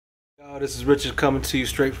This is Richard coming to you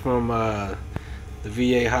straight from the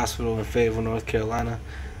VA hospital in Fayetteville, North Carolina.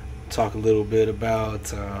 Talk a little bit about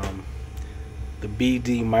the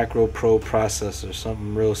BD Micro Pro processor.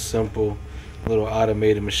 Something real simple, a little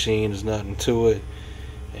automated machine. There's nothing to it,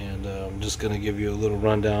 and I'm just gonna give you a little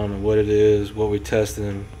rundown of what it is, what we're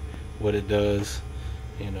testing, what it does.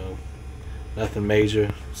 You know, nothing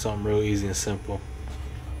major. Something real easy and simple.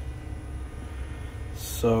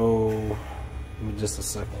 So, give me just a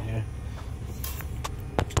second here.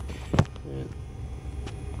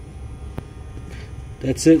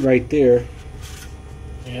 That's it right there.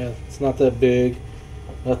 Yeah, it's not that big,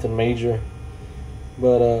 nothing major,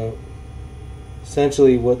 but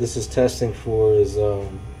essentially what this is testing for is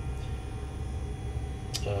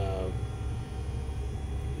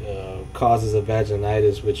causes of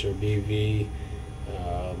vaginitis, which are BV,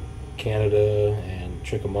 Candida, and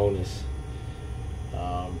Trichomonas.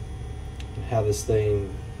 How this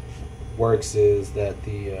thing works is that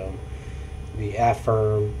the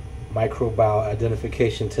Affirm microbial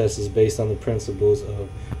identification test is based on the principles of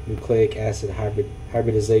nucleic acid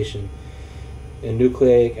hybridization. In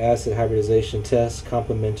nucleic acid hybridization tests,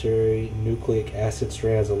 complementary nucleic acid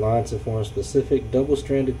strands align to form specific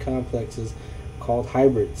double-stranded complexes called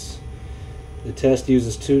hybrids. The test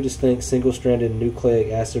uses two distinct single-stranded nucleic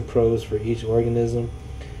acid probes for each organism,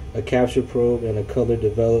 a capture probe and a color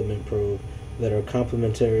development probe, that are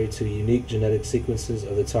complementary to unique genetic sequences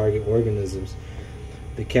of the target organisms.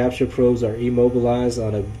 The capture probes are immobilized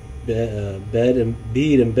on a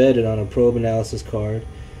bead embedded on a probe analysis card,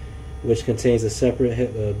 which contains a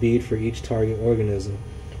separate bead for each target organism.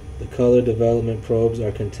 The color development probes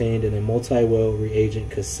are contained in a multi-well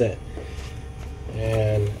reagent cassette.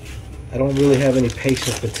 And I don't really have any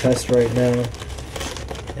patients to test right now,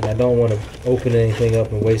 and I don't want to open anything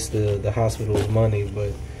up and waste the hospital's money,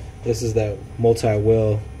 but this is that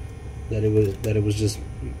multi-well that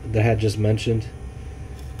I had just mentioned.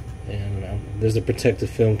 And there's a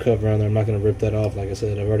protective film cover on there. I'm not going to rip that off. Like I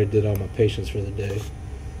said, I've already did all my patients for the day.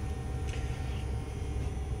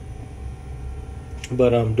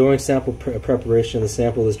 But during sample preparation, the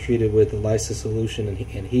sample is treated with the lysis solution and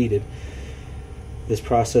heated. This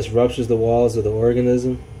process ruptures the walls of the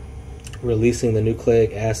organism, releasing the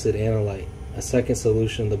nucleic acid analyte. A second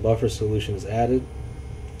solution, the buffer solution, is added.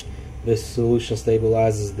 This solution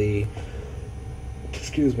stabilizes the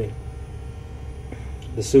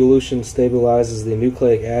solution stabilizes the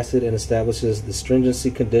nucleic acid and establishes the stringency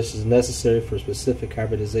conditions necessary for specific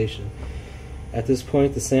hybridization. At this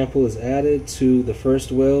point, the sample is added to the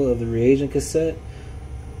first well of the reagent cassette,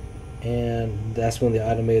 and that's when the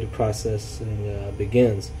automated processing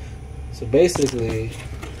begins. So basically,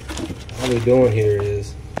 all we're doing here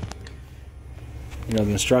is, the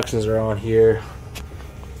instructions are on here.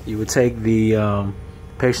 You would take the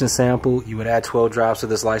patient sample, you would add 12 drops of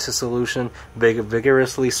this lysis solution,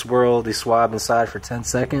 vigorously swirl the swab inside for 10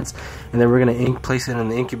 seconds, and then we're going to place it in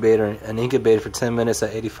the incubator and incubate it for 10 minutes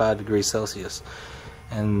at 85 degrees Celsius.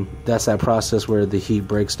 And that's that process where the heat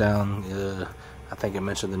breaks down, I think I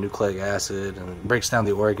mentioned the nucleic acid, and breaks down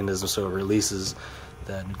the organism, so it releases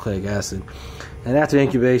that nucleic acid. And after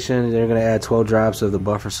incubation, they're going to add 12 drops of the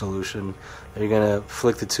buffer solution. They're going to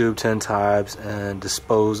flick the tube 10 times and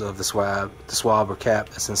dispose of the swab or cap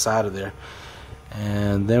that's inside of there.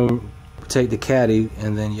 And then take the caddy,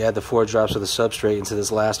 and then you add the 4 drops of the substrate into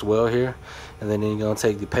this last well here. And then you're going to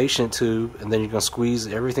take the patient tube, and then you're going to squeeze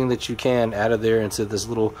everything that you can out of there into this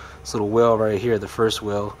little well right here, the first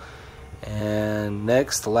well. And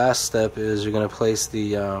next, the last step is you're going to place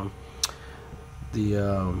the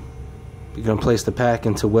pack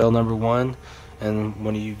into well number 1, and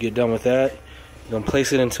when you get done with that, you're gonna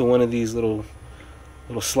place it into one of these little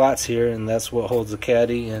slots here, and that's what holds the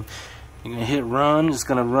caddy. And you're gonna hit run. It's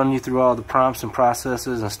gonna run you through all the prompts and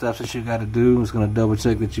processes and steps that you got to do. It's gonna double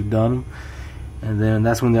check that you've done them, and then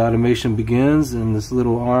that's when the automation begins. And this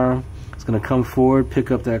little arm is gonna come forward, pick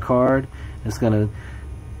up that card, and it's gonna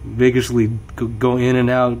vigorously go in and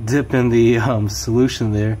out, dip in the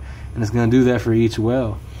solution there. And it's going to do that for each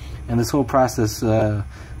well. And this whole process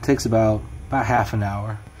takes about half an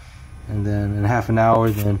hour. And then in half an hour,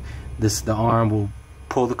 then the arm will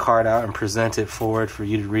pull the card out and present it forward for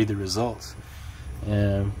you to read the results.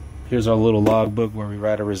 And here's our little log book where we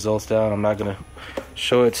write our results down. I'm not going to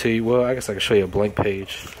show it to you. Well, I guess I can show you a blank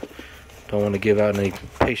page. Don't want to give out any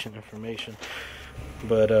patient information.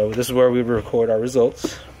 But this is where we record our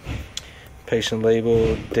results. Patient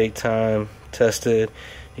label, date, time, tested.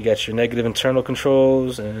 You got your negative internal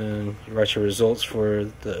controls, and you write your results for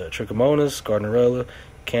the Trichomonas, Gardnerella,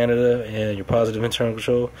 Candida, and your positive internal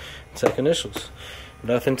control, tech initials.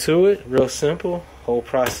 Nothing to it, real simple. Whole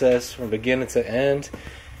process from beginning to end.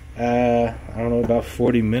 I don't know, about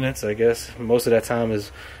 40 minutes, I guess. Most of that time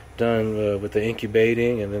is done with the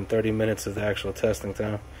incubating, and then 30 minutes of the actual testing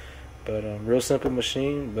time. But real simple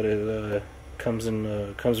machine, but it comes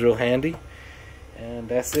real handy. And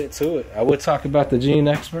that's it to it. I would talk about the Gene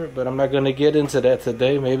Expert, but I'm not going to get into that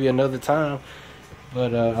today. Maybe another time.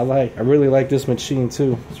 But I really like this machine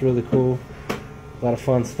too. It's really cool. A lot of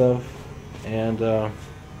fun stuff. And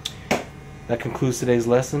that concludes today's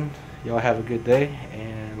lesson. Y'all have a good day,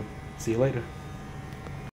 and see you later.